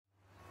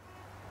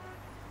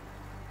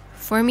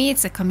For me,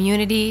 it's a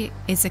community,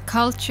 it's a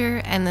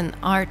culture, and an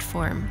art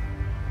form.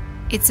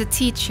 It's a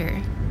teacher.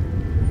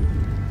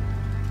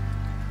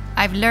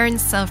 I've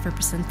learned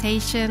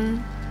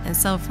self-representation and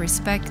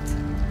self-respect.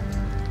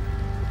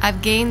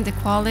 I've gained the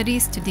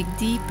qualities to dig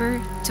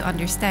deeper, to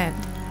understand.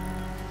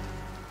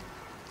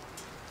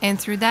 And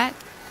through that,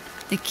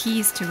 the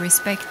keys to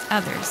respect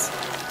others.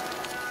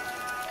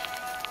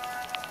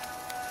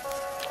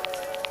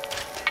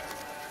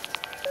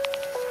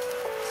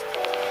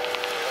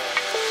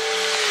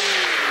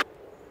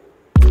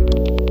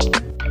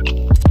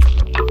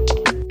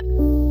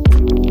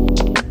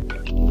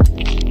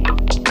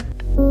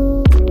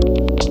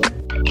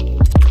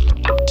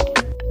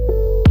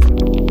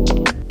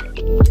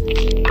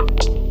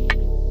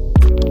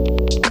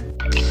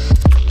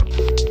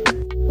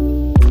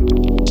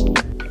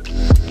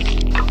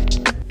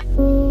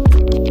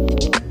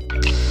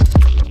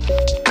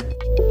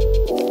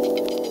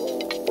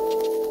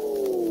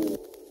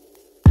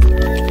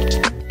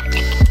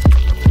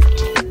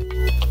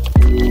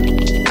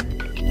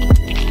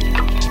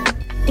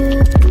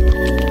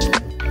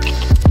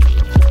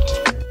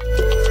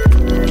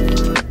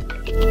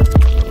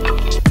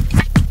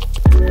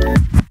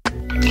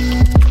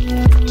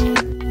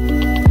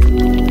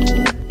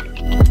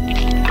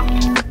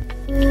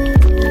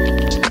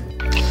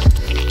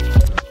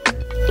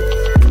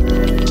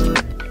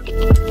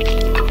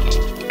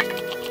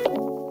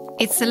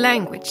 It's a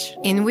language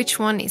in which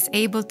one is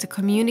able to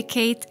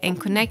communicate and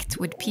connect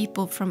with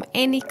people from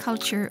any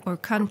culture or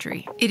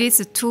country. It is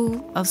a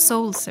tool of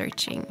soul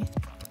searching,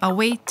 a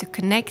way to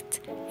connect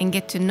and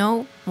get to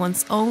know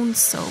one's own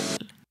soul.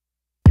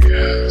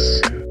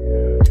 Yes.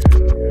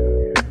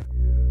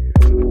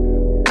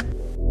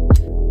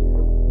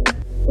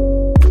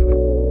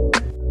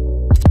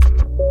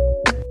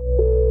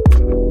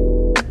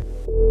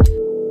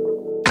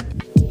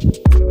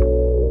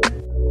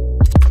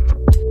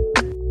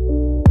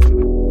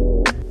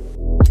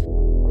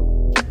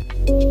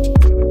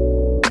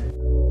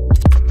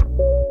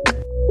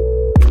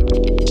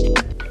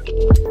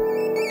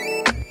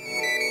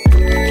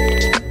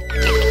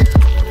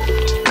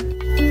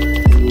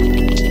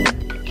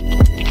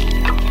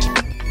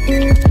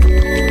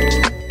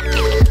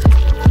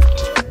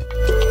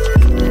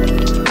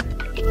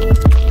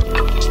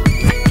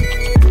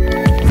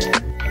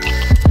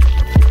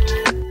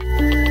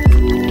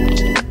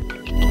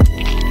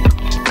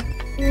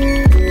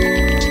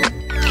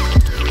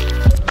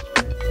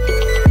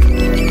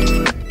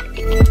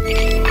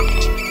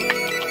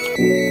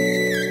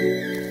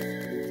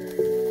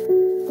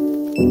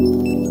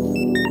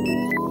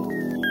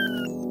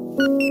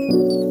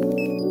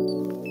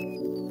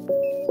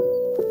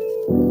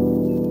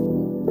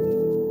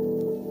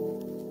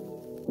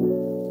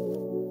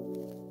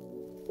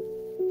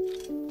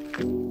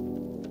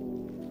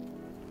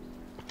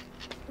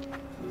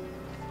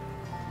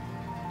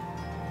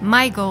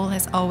 My goal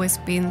has always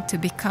been to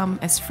become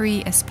as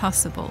free as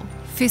possible,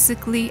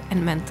 physically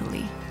and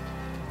mentally.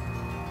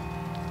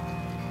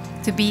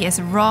 To be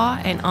as raw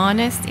and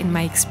honest in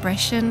my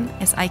expression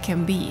as I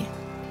can be.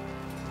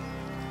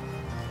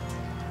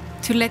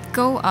 To let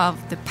go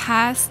of the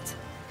past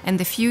and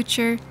the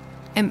future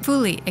and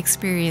fully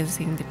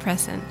experiencing the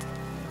present.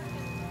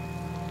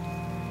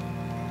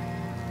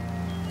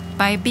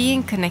 By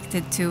being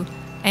connected to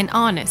and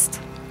honest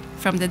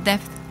from the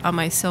depth of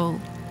my soul,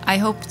 I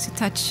hope to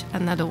touch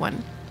another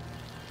one.